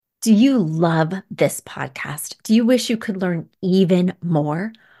Do you love this podcast? Do you wish you could learn even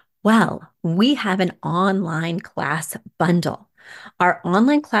more? Well, we have an online class bundle. Our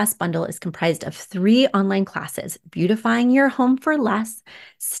online class bundle is comprised of three online classes: beautifying your home for less,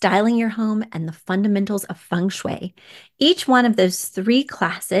 styling your home, and the fundamentals of feng shui. Each one of those three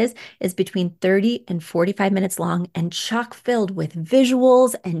classes is between 30 and 45 minutes long and chock filled with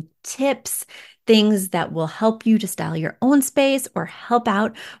visuals and tips, things that will help you to style your own space or help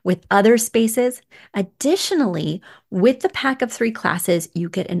out with other spaces. Additionally, with the pack of three classes, you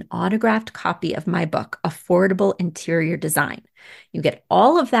get an autographed copy of my book, Affordable Interior Design. You get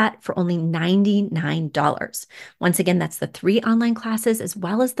all of that for only $99. Once again, that's the three online classes as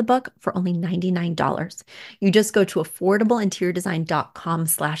well as the book for only $99. You just go to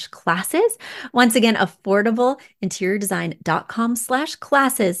affordableinteriordesign.com/classes. Once again,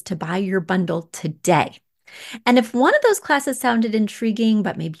 affordableinteriordesign.com/classes to buy your bundle today. And if one of those classes sounded intriguing,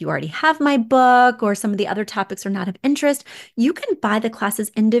 but maybe you already have my book or some of the other topics are not of interest, you can buy the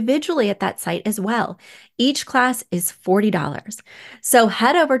classes individually at that site as well. Each class is $40. So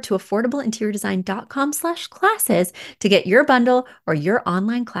head over to affordableinteriordesign.com/classes to get your bundle or your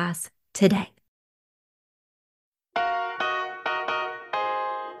online class today.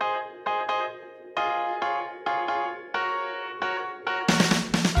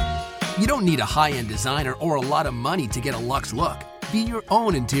 You don't need a high-end designer or a lot of money to get a luxe look. Be your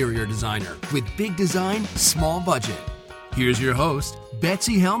own interior designer with big design, small budget. Here's your host,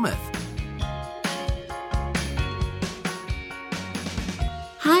 Betsy Helmuth.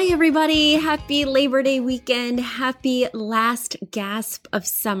 Hi, everybody. Happy Labor Day weekend. Happy last gasp of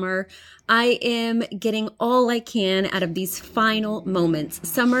summer. I am getting all I can out of these final moments.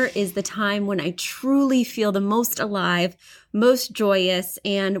 Summer is the time when I truly feel the most alive, most joyous,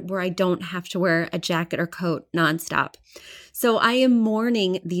 and where I don't have to wear a jacket or coat nonstop. So I am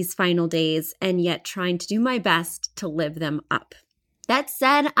mourning these final days and yet trying to do my best to live them up. That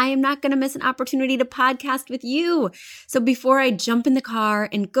said, I am not going to miss an opportunity to podcast with you. So before I jump in the car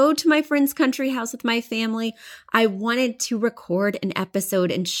and go to my friend's country house with my family, I wanted to record an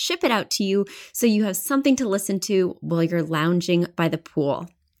episode and ship it out to you so you have something to listen to while you're lounging by the pool.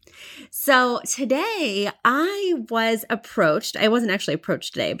 So today I was approached, I wasn't actually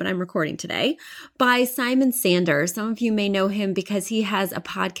approached today, but I'm recording today, by Simon Sanders. Some of you may know him because he has a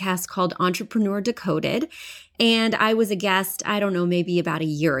podcast called Entrepreneur Decoded. And I was a guest, I don't know, maybe about a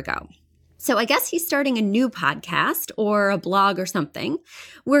year ago. So I guess he's starting a new podcast or a blog or something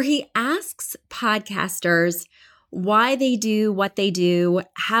where he asks podcasters why they do what they do,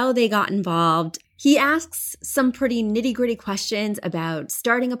 how they got involved. He asks some pretty nitty-gritty questions about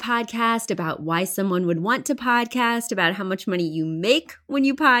starting a podcast, about why someone would want to podcast, about how much money you make when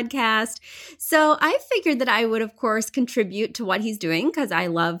you podcast. So I figured that I would, of course, contribute to what he's doing because I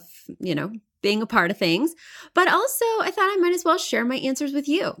love, being a part of things, but also I thought I might as well share my answers with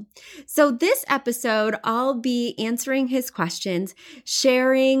you. So this episode, I'll be answering his questions,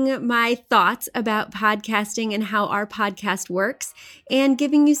 sharing my thoughts about podcasting and how our podcast works, and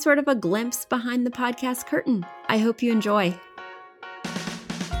giving you sort of a glimpse behind the podcast curtain. I hope you enjoy.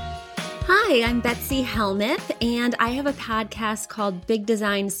 Hi, I'm Betsy Helmuth, and I have a podcast called Big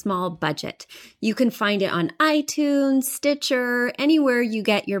Design, Small Budget. You can find it on iTunes, Stitcher, anywhere you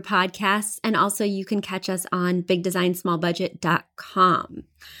get your podcasts, and also you can catch us on bigdesignsmallbudget.com.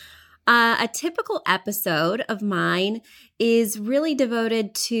 A typical episode of mine is really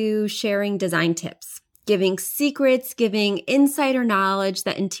devoted to sharing design tips, giving secrets, giving insider knowledge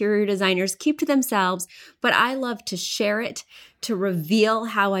that interior designers keep to themselves, but I love to share it, to reveal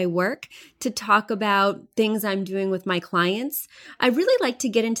how I work, to talk about things I'm doing with my clients. I really like to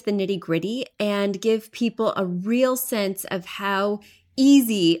get into the nitty-gritty and give people a real sense of how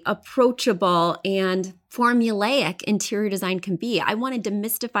easy, approachable, and formulaic interior design can be. I want to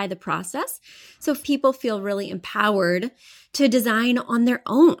demystify the process so people feel really empowered to design on their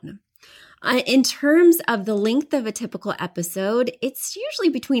own. In terms of the length of a typical episode, it's usually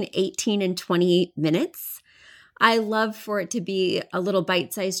between 18 and 28 minutes. I love for it to be a little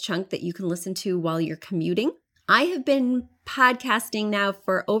bite-sized chunk that you can listen to while you're commuting. I have been podcasting now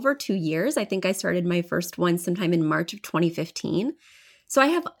for over 2 years. I think I started my first one sometime in March of 2015. So I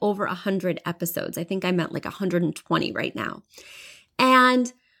have over 100 episodes. I think I'm at like 120 right now.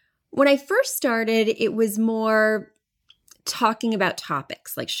 And when I first started, it was more talking about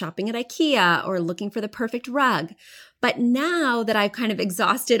topics like shopping at IKEA or looking for the perfect rug. But now that I've kind of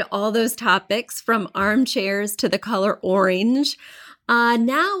exhausted all those topics from armchairs to the color orange,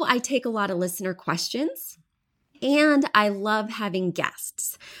 now I take a lot of listener questions. And I love having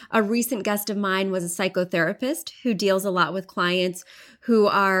guests. A recent guest of mine was a psychotherapist who deals a lot with clients who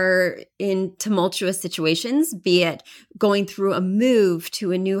are in tumultuous situations, be it going through a move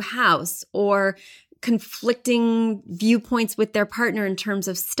to a new house or conflicting viewpoints with their partner in terms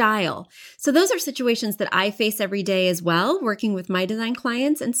of style. So those are situations that I face every day as well, working with my design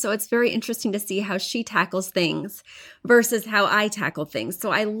clients. And so it's very interesting to see how she tackles things versus how I tackle things.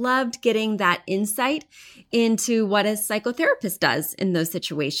 So I loved getting that insight into what a psychotherapist does in those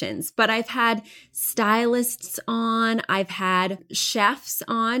situations. But I've had stylists on, I've had chefs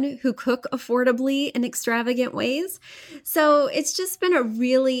on who cook affordably in extravagant ways. So it's just been a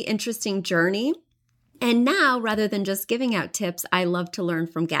really interesting journey. And now, rather than just giving out tips, I love to learn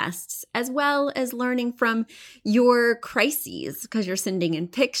from guests, as well as learning from your crises, because you're sending in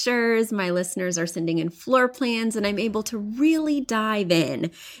pictures, my listeners are sending in floor plans, and I'm able to really dive in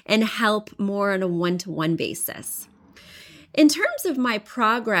and help more on a one-to-one basis. In terms of my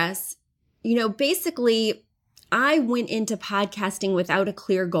progress, basically, I went into podcasting without a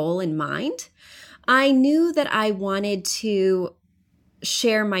clear goal in mind. I knew that I wanted to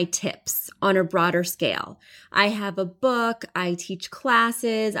share my tips on a broader scale. I have a book, I teach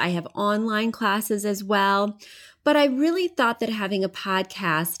classes, I have online classes as well, but I really thought that having a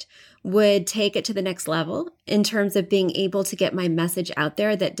podcast would take it to the next level in terms of being able to get my message out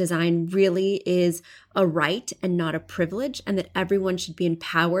there that design really is a right and not a privilege, and that everyone should be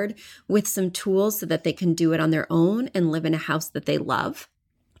empowered with some tools so that they can do it on their own and live in a house that they love.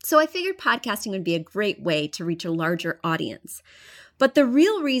 So I figured podcasting would be a great way to reach a larger audience. But the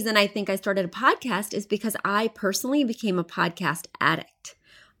real reason I think I started a podcast is because I personally became a podcast addict.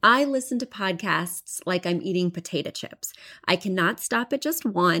 I listen to podcasts like I'm eating potato chips. I cannot stop at just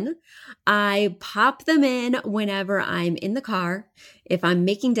one. I pop them in whenever I'm in the car, if I'm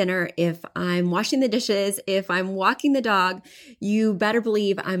making dinner, if I'm washing the dishes, if I'm walking the dog. You better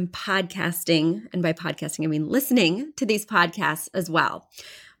believe I'm podcasting. And by podcasting, I mean listening to these podcasts as well.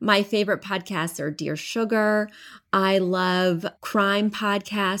 My favorite podcasts are Dear Sugar. I love crime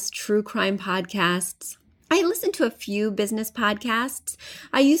podcasts, true crime podcasts. I listen to a few business podcasts.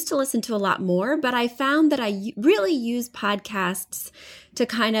 I used to listen to a lot more, but I found that I really use podcasts to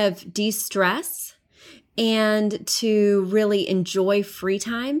kind of de-stress and to really enjoy free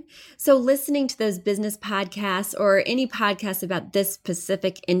time. So listening to those business podcasts or any podcasts about this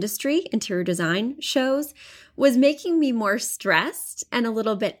specific industry, interior design shows, was making me more stressed and a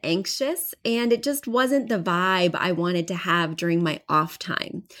little bit anxious, and it just wasn't the vibe I wanted to have during my off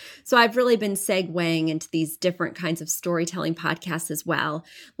time. So I've really been segueing into these different kinds of storytelling podcasts as well,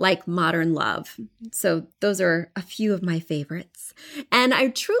 like Modern Love. So those are a few of my favorites. And I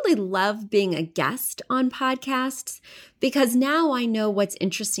truly love being a guest on podcasts because now I know what's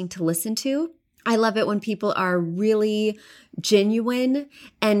interesting to listen to. I love it when people are really genuine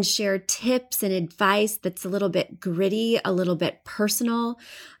and share tips and advice that's a little bit gritty, a little bit personal.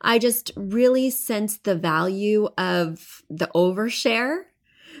 I just really sense the value of the overshare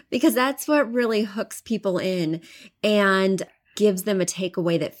because that's what really hooks people in and gives them a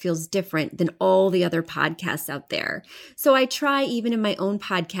takeaway that feels different than all the other podcasts out there. So I try even in my own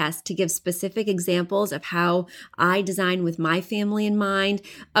podcast to give specific examples of how I design with my family in mind,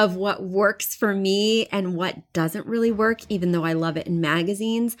 of what works for me and what doesn't really work, even though I love it in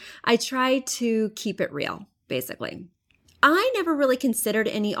magazines. I try to keep it real, basically. I never really considered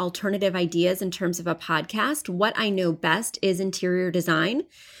any alternative ideas in terms of a podcast. What I know best is interior design.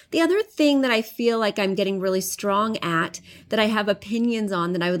 The other thing that I feel like I'm getting really strong at, that I have opinions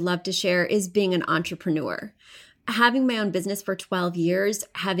on that I would love to share, is being an entrepreneur. Having my own business for 12 years,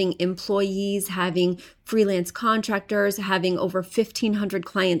 having employees, having freelance contractors, having over 1,500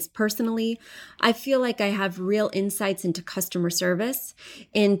 clients personally, I feel like I have real insights into customer service,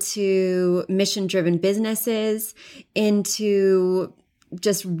 into mission-driven businesses, into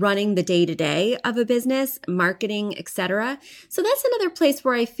just running the day-to-day of a business, marketing, etc. So that's another place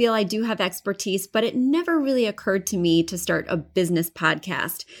where I feel I do have expertise, but it never really occurred to me to start a business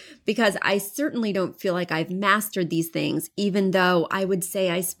podcast because I certainly don't feel like I've mastered these things, even though I would say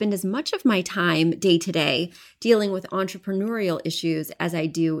I spend as much of my time day-to-day dealing with entrepreneurial issues as I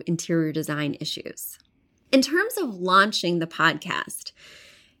do interior design issues. In terms of launching the podcast,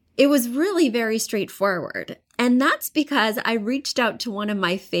 it was really very straightforward. And that's because I reached out to one of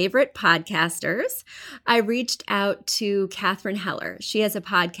my favorite podcasters. I reached out to Catherine Heller. She has a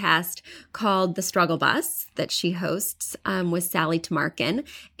podcast called The Struggle Bus that she hosts with Sally Tamarkin,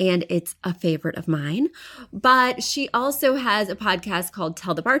 and it's a favorite of mine. But she also has a podcast called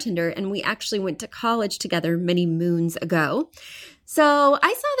Tell the Bartender, and we actually went to college together many moons ago. So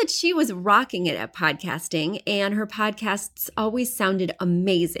I saw that she was rocking it at podcasting, and her podcasts always sounded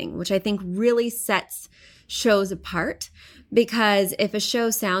amazing, which I think really sets shows apart, because if a show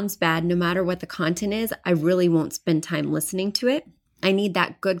sounds bad, no matter what the content is, I really won't spend time listening to it. I need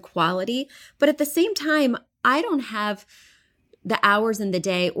that good quality. But at the same time, I don't have the hours in the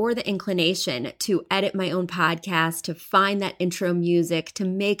day or the inclination to edit my own podcast, to find that intro music, to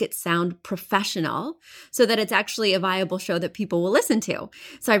make it sound professional so that it's actually a viable show that people will listen to.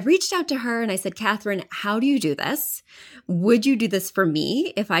 So I reached out to her and I said, Catherine, how do you do this? Would you do this for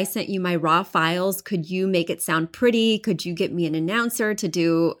me? If I sent you my raw files, could you make it sound pretty? Could you get me an announcer to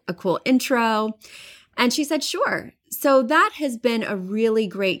do a cool intro? And she said, sure. So that has been a really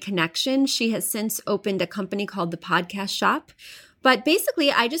great connection. She has since opened a company called The Podcast Shop. But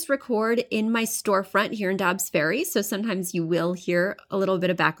basically, I just record in my storefront here in Dobbs Ferry. So sometimes you will hear a little bit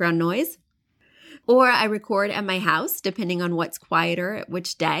of background noise. Or I record at my house, depending on what's quieter at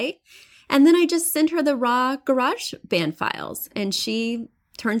which day. And then I just send her the raw GarageBand files, and she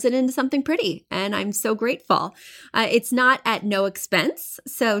turns it into something pretty. And I'm so grateful. It's not at no expense.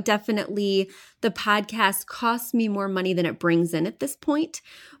 So definitely the podcast costs me more money than it brings in at this point,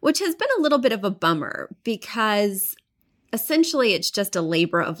 which has been a little bit of a bummer, because essentially it's just a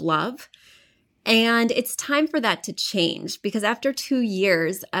labor of love. And it's time for that to change, because after 2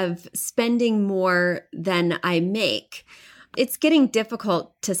 years of spending more than I make, it's getting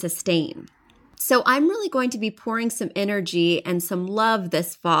difficult to sustain. So I'm really going to be pouring some energy and some love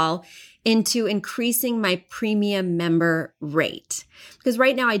this fall into increasing my premium member rate. Because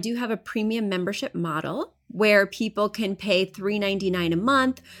right now I do have a premium membership model where people can pay $3.99 a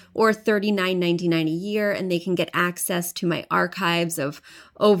month or $39.99 a year, and they can get access to my archives of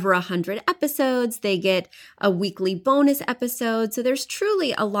over 100 episodes. They get a weekly bonus episode. So there's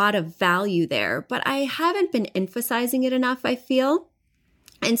truly a lot of value there, but I haven't been emphasizing it enough, I feel.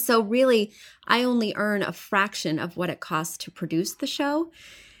 And so really, I only earn a fraction of what it costs to produce the show.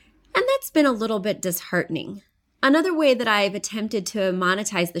 And that's been a little bit disheartening. Another way that I've attempted to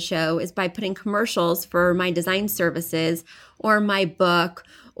monetize the show is by putting commercials for my design services or my book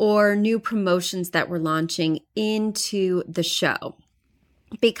or new promotions that we're launching into the show.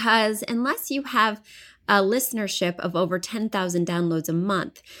 Because unless you have a listenership of over 10,000 downloads a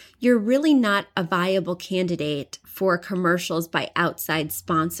month, you're really not a viable candidate for commercials by outside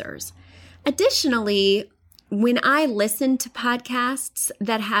sponsors. Additionally, when I listen to podcasts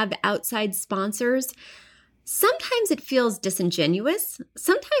that have outside sponsors, sometimes it feels disingenuous.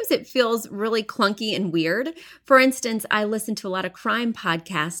 Sometimes it feels really clunky and weird. For instance, I listen to a lot of crime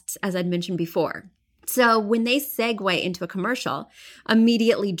podcasts, as I'd mentioned before. So when they segue into a commercial,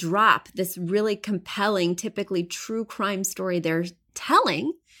 immediately drop this really compelling, typically true crime story they're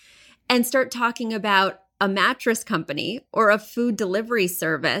telling, and start talking about a mattress company or a food delivery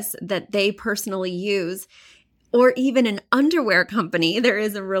service that they personally use, or even an underwear company. There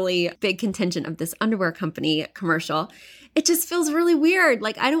is a really big contingent of this underwear company commercial. It just feels really weird.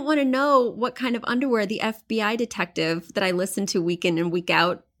 Like, I don't want to know what kind of underwear the FBI detective that I listen to week in and week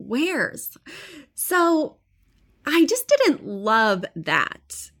out wears. So I just didn't love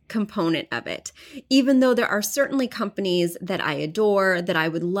that component of it. Even though there are certainly companies that I adore, that I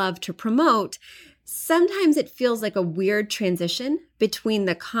would love to promote, sometimes it feels like a weird transition between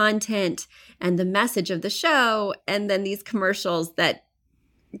the content and the message of the show and then these commercials that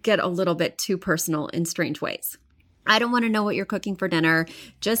get a little bit too personal in strange ways. I don't want to know what you're cooking for dinner.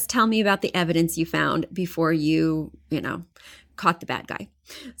 Just tell me about the evidence you found before you caught the bad guy.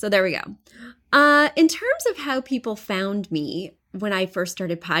 So there we go. In terms of how people found me when I first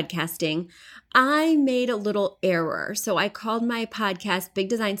started podcasting, I made a little error. So I called my podcast Big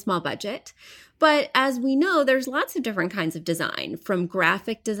Design, Small Budget. But as we know, there's lots of different kinds of design, from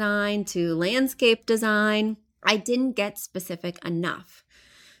graphic design to landscape design. I didn't get specific enough.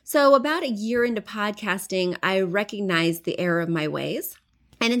 So about a year into podcasting, I recognized the error of my ways.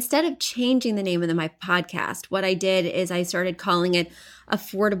 And instead of changing the name of my podcast, what I did is I started calling it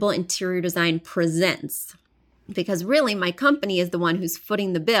Affordable Interior Design Presents. Because really, my company is the one who's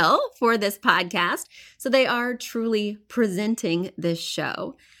footing the bill for this podcast. So they are truly presenting this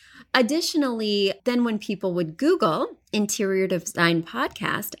show. Additionally, then when people would Google interior design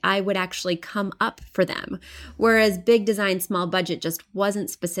podcast, I would actually come up for them, whereas Big Design, Small Budget just wasn't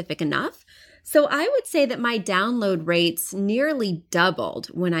specific enough. So I would say that my download rates nearly doubled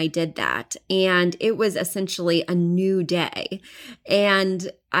when I did that. And it was essentially a new day. And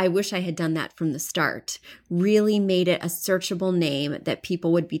I wish I had done that from the start. Really made it a searchable name that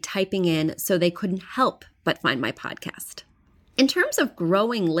people would be typing in so they couldn't help but find my podcast. In terms of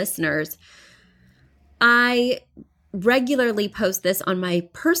growing listeners, I regularly post this on my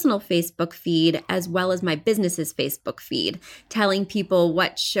personal Facebook feed as well as my business's Facebook feed, telling people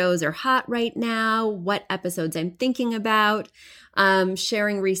what shows are hot right now, what episodes I'm thinking about,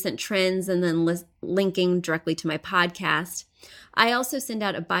 sharing recent trends, and then linking directly to my podcast. I also send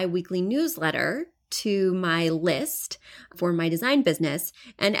out a bi-weekly newsletter to my list for my design business.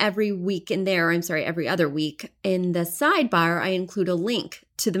 And every other week in the sidebar, I include a link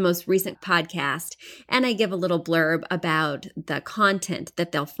to the most recent podcast. And I give a little blurb about the content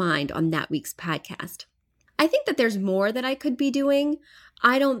that they'll find on that week's podcast. I think that there's more that I could be doing.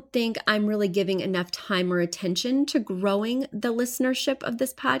 I don't think I'm really giving enough time or attention to growing the listenership of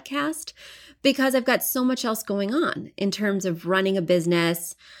this podcast because I've got so much else going on in terms of running a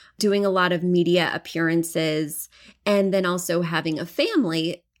business, doing a lot of media appearances, and then also having a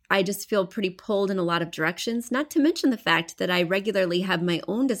family. I just feel pretty pulled in a lot of directions, not to mention the fact that I regularly have my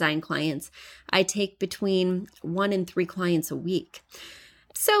own design clients. I take between 1 and 3 clients a week.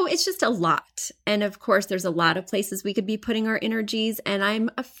 So it's just a lot. And of course, there's a lot of places we could be putting our energies. And I'm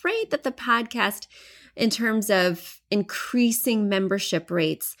afraid that the podcast, in terms of increasing membership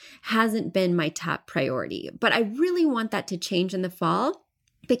rates, hasn't been my top priority. But I really want that to change in the fall,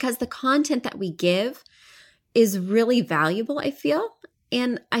 because the content that we give is really valuable, I feel.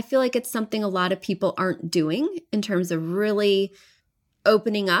 And I feel like it's something a lot of people aren't doing in terms of really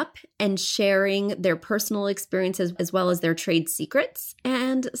opening up and sharing their personal experiences as well as their trade secrets.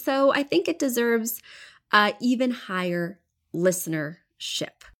 And so I think it deserves even higher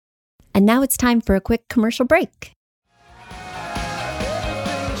listenership. And now it's time for a quick commercial break.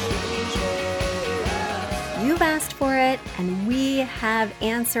 You've asked for it, and we have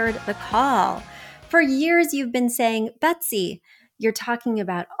answered the call. For years, you've been saying, Betsy, you're talking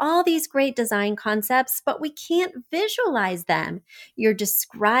about all these great design concepts, but we can't visualize them. You're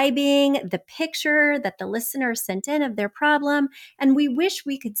describing the picture that the listener sent in of their problem, and we wish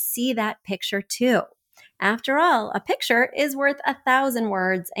we could see that picture too. After all, a picture is worth 1,000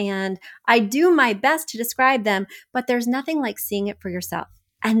 words, and I do my best to describe them, but there's nothing like seeing it for yourself.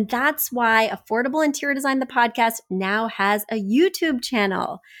 And that's why Affordable Interior Design, the podcast, now has a YouTube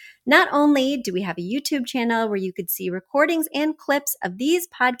channel. Not only do we have a YouTube channel where you could see recordings and clips of these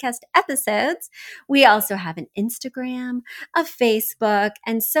podcast episodes, we also have an Instagram, a Facebook,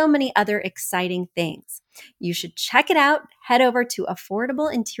 and so many other exciting things. You should check it out. Head over to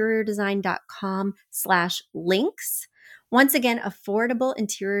affordableinteriordesign.com/links. Once again,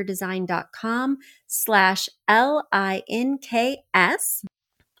 affordableinteriordesign.com/LINKS.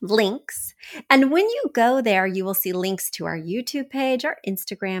 links. And when you go there, you will see links to our YouTube page, our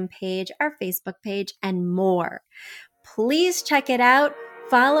Instagram page, our Facebook page, and more. Please check it out,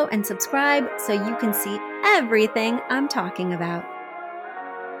 follow and subscribe so you can see everything I'm talking about.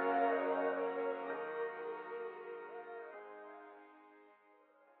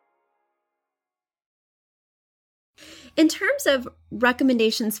 In terms of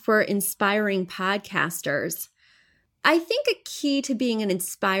recommendations for inspiring podcasters, I think a key to being an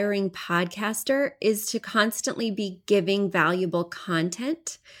inspiring podcaster is to constantly be giving valuable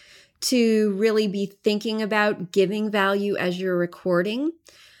content, to really be thinking about giving value as you're recording.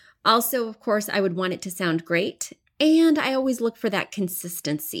 Also, of course, I would want it to sound great, and I always look for that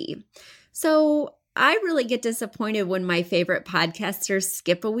consistency. So I really get disappointed when my favorite podcasters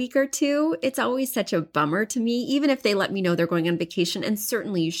skip a week or two. It's always such a bummer to me, even if they let me know they're going on vacation, and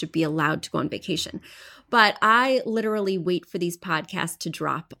certainly you should be allowed to go on vacation. But I literally wait for these podcasts to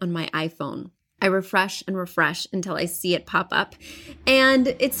drop on my iPhone. I refresh and refresh until I see it pop up.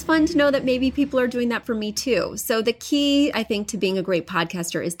 And it's fun to know that maybe people are doing that for me too. So the key, I think, to being a great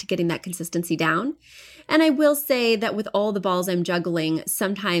podcaster is to getting that consistency down. And I will say that with all the balls I'm juggling,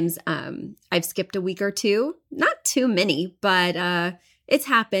 sometimes I've skipped a week or two. Not too many, but it's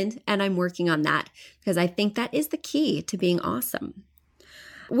happened, and I'm working on that because I think that is the key to being awesome.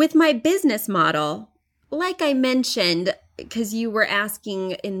 With my business model, like I mentioned, because you were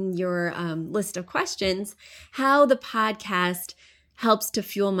asking in your list of questions, how the podcast helps to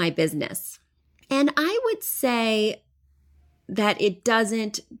fuel my business. And I would say that it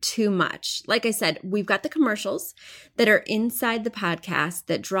doesn't too much. Like I said, we've got the commercials that are inside the podcast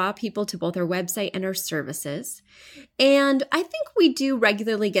that draw people to both our website and our services. And I think we do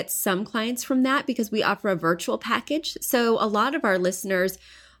regularly get some clients from that because we offer a virtual package. So a lot of our listeners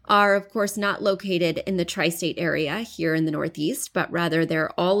are, of course, not located in the tri-state area here in the Northeast, but rather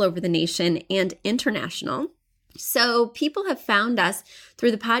they're all over the nation and international. So people have found us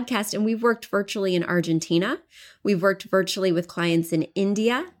through the podcast, and we've worked virtually in Argentina. We've worked virtually with clients in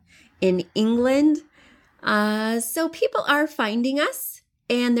India, in England. So people are finding us,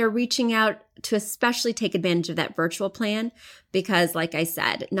 And they're reaching out to especially take advantage of that virtual plan because, like I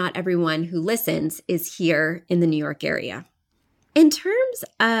said, not everyone who listens is here in the New York area. In terms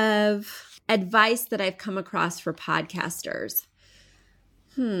of advice that I've come across for podcasters,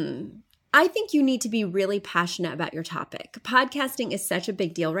 I think you need to be really passionate about your topic. Podcasting is such a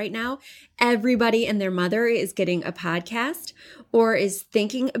big deal right now. Everybody and their mother is getting a podcast or is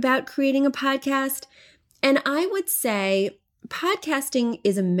thinking about creating a podcast. And I would say podcasting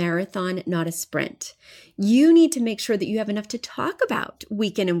is a marathon, not a sprint. You need to make sure that you have enough to talk about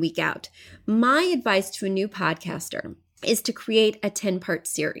week in and week out. My advice to a new podcaster is to create a 10-part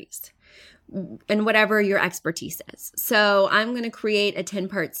series and whatever your expertise is. So I'm going to create a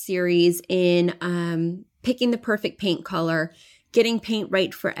 10-part series in picking the perfect paint color, getting paint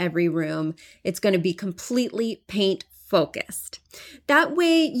right for every room. It's going to be completely paint focused. That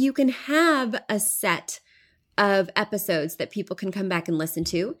way you can have a set of episodes that people can come back and listen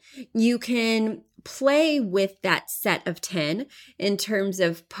to. You can play with that set of 10 in terms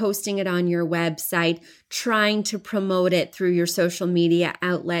of posting it on your website, trying to promote it through your social media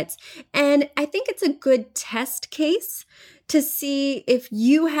outlets. And I think it's a good test case to see if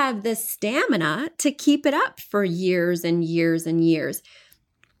you have the stamina to keep it up for years and years and years.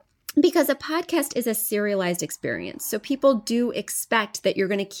 Because a podcast is a serialized experience. So people do expect that you're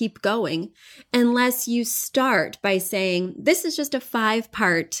going to keep going unless you start by saying, this is just a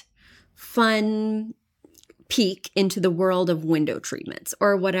 5-part fun peek into the world of window treatments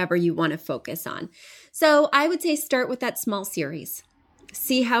or whatever you want to focus on. So I would say start with that small series.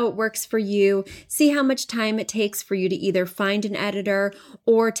 See how it works for you. See how much time it takes for you to either find an editor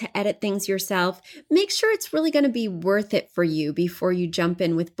or to edit things yourself. Make sure it's really going to be worth it for you before you jump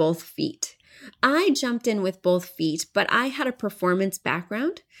in with both feet. I jumped in with both feet, but I had a performance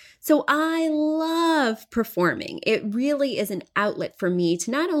background. So I love performing. It really is an outlet for me to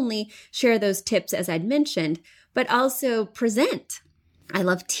not only share those tips as I'd mentioned, but also present. I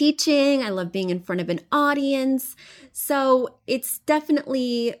love teaching. I love being in front of an audience. So it's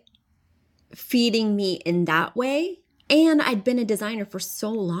definitely feeding me in that way. And I'd been a designer for so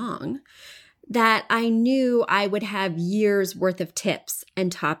long that I knew I would have years worth of tips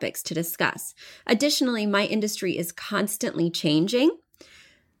and topics to discuss. Additionally, my industry is constantly changing.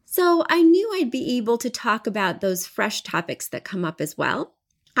 So I knew I'd be able to talk about those fresh topics that come up as well.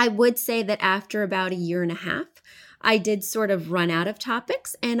 I would say that after about a year and a half, I did sort of run out of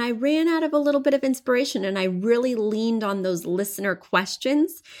topics and I ran out of a little bit of inspiration, and I really leaned on those listener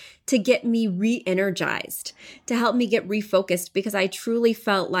questions to get me re-energized, to help me get refocused, because I truly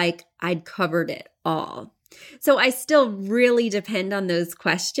felt like I'd covered it all. So I still really depend on those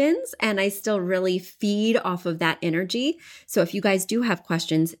questions and I still really feed off of that energy. So if you guys do have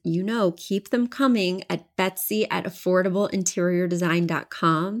questions, keep them coming at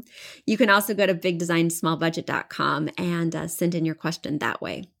betsy@affordableinteriordesign.com. You can also go to bigdesignsmallbudget.com and send in your question that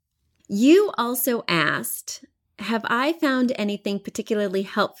way. You also asked, have I found anything particularly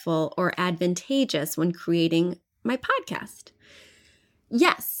helpful or advantageous when creating my podcast?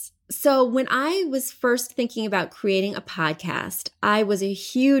 Yes. So when I was first thinking about creating a podcast, I was a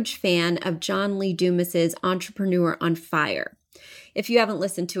huge fan of John Lee Dumas's Entrepreneur on Fire. If you haven't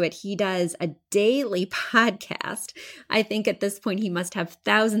listened to it, he does a daily podcast. I think at this point he must have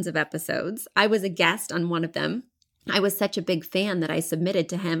thousands of episodes. I was a guest on one of them. I was such a big fan that I submitted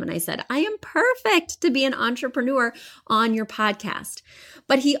to him and I said, I am perfect to be an entrepreneur on your podcast.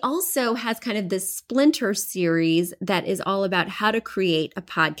 But he also has kind of this splinter series that is all about how to create a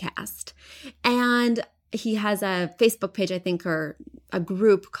podcast. And he has a Facebook page, I think, or a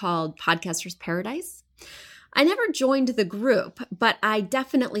group called Podcasters Paradise. I never joined the group, but I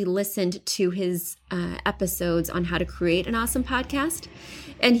definitely listened to his episodes on how to create an awesome podcast.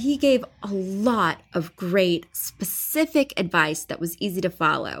 And he gave a lot of great specific advice that was easy to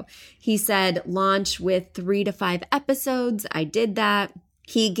follow. He said, launch with 3 to 5 episodes. I did that.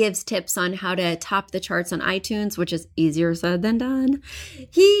 He gives tips on how to top the charts on iTunes, which is easier said than done.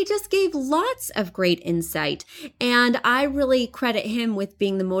 He just gave lots of great insight. And I really credit him with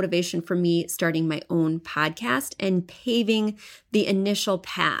being the motivation for me starting my own podcast and paving the initial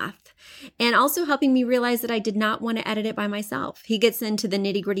path. And also helping me realize that I did not want to edit it by myself. He gets into the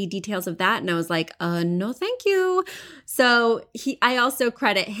nitty-gritty details of that. And I was like, no, thank you. So I also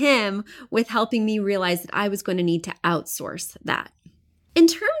credit him with helping me realize that I was going to need to outsource that. In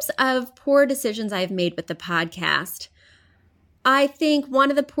terms of poor decisions I've made with the podcast, I think one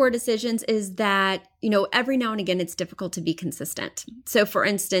of the poor decisions is that, every now and again, it's difficult to be consistent. So for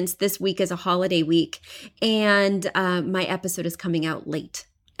instance, this week is a holiday week and my episode is coming out late.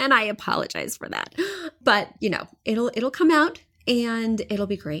 And I apologize for that. But, it'll come out and it'll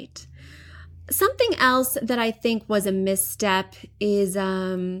be great. Something else that I think was a misstep is,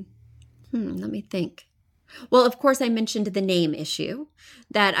 let me think. Well, of course, I mentioned the name issue,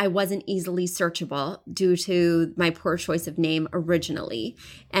 that I wasn't easily searchable due to my poor choice of name originally.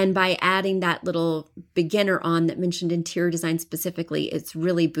 And by adding that little beginner on that mentioned interior design specifically, it's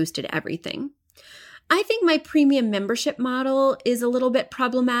really boosted everything. I think my premium membership model is a little bit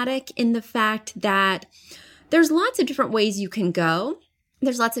problematic in the fact that there's lots of different ways you can go.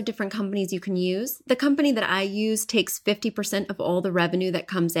 There's lots of different companies you can use. The company that I use takes 50% of all the revenue that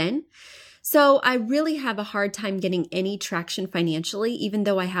comes in. So I really have a hard time getting any traction financially, even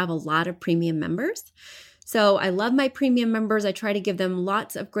though I have a lot of premium members. So I love my premium members. I try to give them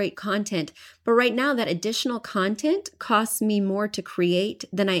lots of great content. But right now, that additional content costs me more to create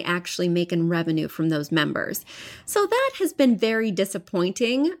than I actually make in revenue from those members. So that has been very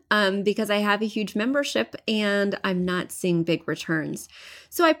disappointing because I have a huge membership and I'm not seeing big returns.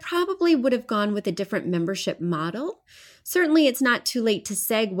 So I probably would have gone with a different membership model. Certainly, it's not too late to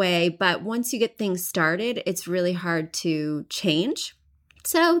segue, but once you get things started, it's really hard to change.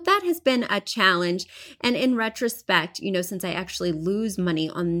 So that has been a challenge. And in retrospect, since I actually lose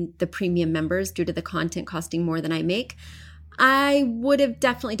money on the premium members due to the content costing more than I make, I would have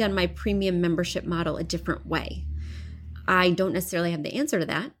definitely done my premium membership model a different way. I don't necessarily have the answer to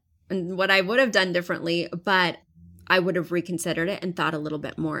that and what I would have done differently, but I would have reconsidered it and thought a little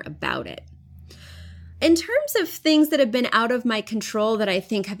bit more about it. In terms of things that have been out of my control that I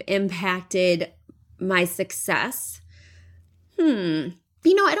think have impacted my success,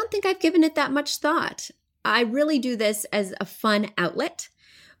 I don't think I've given it that much thought. I really do this as a fun outlet.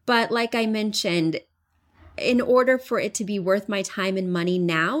 But like I mentioned, in order for it to be worth my time and money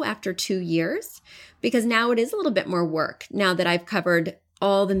now after 2 years, because now it is a little bit more work now that I've covered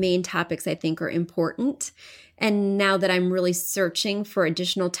all the main topics I think are important. And now that I'm really searching for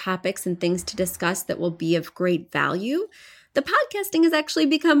additional topics and things to discuss that will be of great value, the podcasting has actually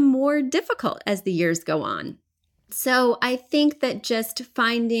become more difficult as the years go on. So I think that just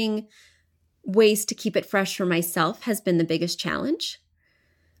finding ways to keep it fresh for myself has been the biggest challenge.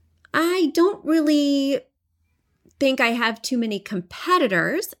 I don't really think I have too many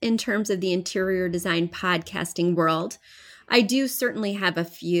competitors in terms of the interior design podcasting world. I do certainly have a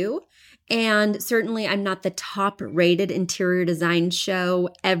few, and certainly I'm not the top rated interior design show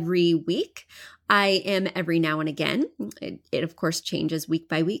every week. I am every now and again. It of course changes week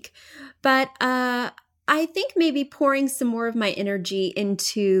by week, but I think maybe pouring some more of my energy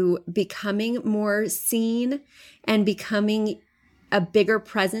into becoming more seen and becoming a bigger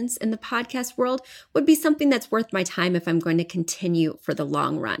presence in the podcast world would be something that's worth my time if I'm going to continue for the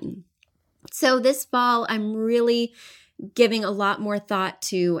long run. So this fall, I'm really giving a lot more thought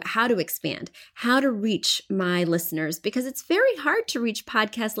to how to expand, how to reach my listeners, because it's very hard to reach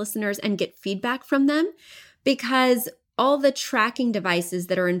podcast listeners and get feedback from them because all the tracking devices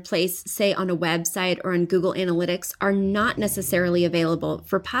that are in place, say on a website or on Google Analytics, are not necessarily available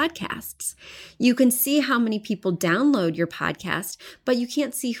for podcasts. You can see how many people download your podcast, but you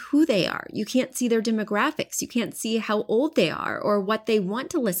can't see who they are. You can't see their demographics. You can't see how old they are or what they want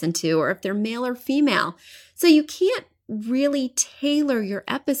to listen to or if they're male or female. So you can't really tailor your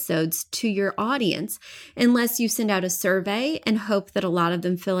episodes to your audience unless you send out a survey and hope that a lot of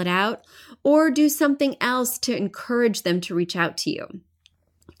them fill it out or do something else to encourage them to reach out to you.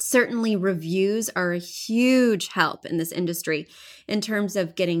 Certainly, reviews are a huge help in this industry in terms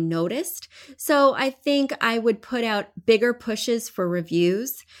of getting noticed. So I think I would put out bigger pushes for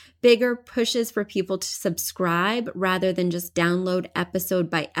reviews, bigger pushes for people to subscribe rather than just download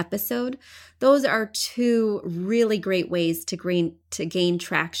episode by episode. Those are two really great ways to gain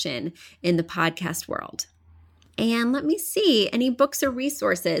traction in the podcast world. And let me see, any books or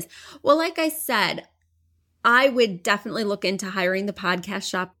resources? Well, like I said, I would definitely look into hiring the podcast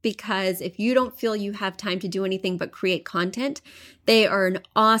shop because if you don't feel you have time to do anything but create content, they are an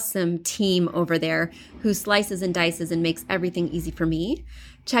awesome team over there who slices and dices and makes everything easy for me.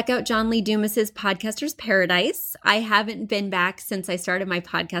 Check out John Lee Dumas's Podcaster's Paradise. I haven't been back since I started my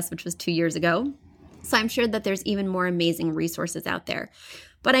podcast, which was 2 years ago. So I'm sure that there's even more amazing resources out there.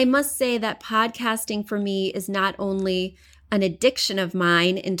 But I must say that podcasting for me is not only an addiction of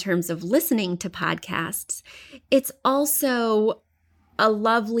mine in terms of listening to podcasts, it's also a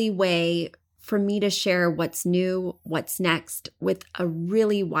lovely way for me to share what's new, what's next with a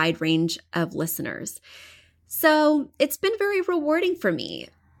really wide range of listeners. So it's been very rewarding for me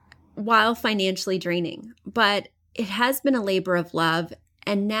while financially draining, but it has been a labor of love.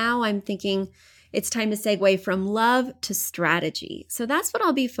 And now I'm thinking it's time to segue from love to strategy. So that's what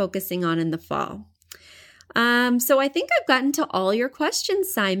I'll be focusing on in the fall. So I think I've gotten to all your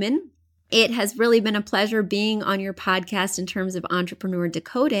questions, Simon. It has really been a pleasure being on your podcast in terms of Entrepreneur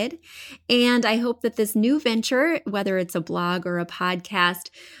Decoded. And I hope that this new venture, whether it's a blog or a podcast,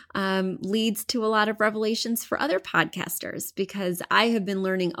 leads to a lot of revelations for other podcasters, because I have been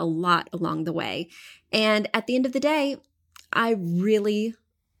learning a lot along the way. And at the end of the day, I really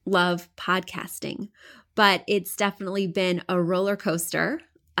love podcasting, but it's definitely been a roller coaster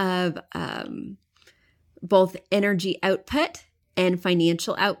of both energy output and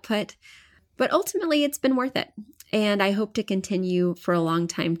financial output. But ultimately, it's been worth it. And I hope to continue for a long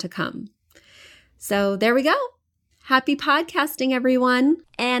time to come. So there we go. Happy podcasting, everyone.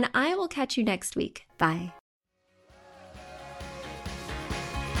 And I will catch you next week. Bye.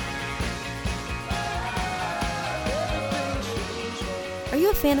 Are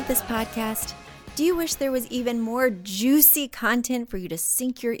you a fan of this podcast? Do you wish there was even more juicy content for you to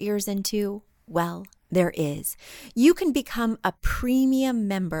sink your ears into? Well, there is. You can become a premium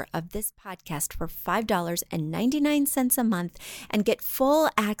member of this podcast for $5.99 a month and get full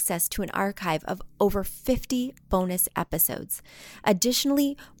access to an archive of over 50 bonus episodes.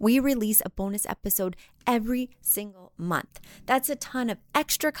 Additionally, we release a bonus episode every single month. That's a ton of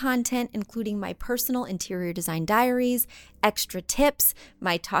extra content, including my personal interior design diaries, extra tips,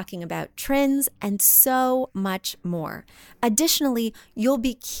 my talking about trends, and so much more. Additionally, you'll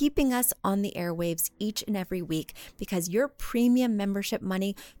be keeping us on the airwaves each and every week because your premium membership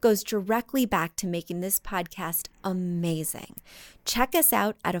money goes directly back to making this podcast amazing. Check us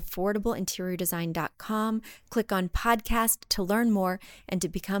out at affordableinteriordesign.com. Click on podcast to learn more and to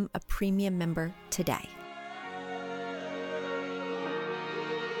become a premium member today.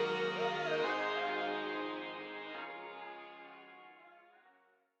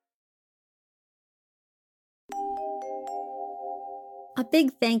 A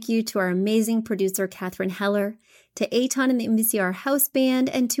big thank you to our amazing producer, Catherine Heller, to Aton and the MBCR House Band,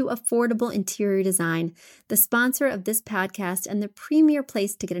 and to Affordable Interior Design, the sponsor of this podcast and the premier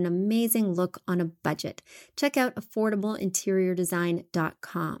place to get an amazing look on a budget. Check out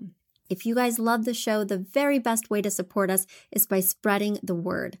affordableinteriordesign.com. If you guys love the show, the very best way to support us is by spreading the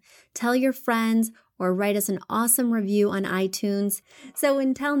word. Tell your friends or write us an awesome review on iTunes. So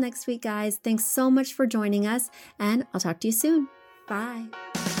until next week, guys, thanks so much for joining us, and I'll talk to you soon. Bye.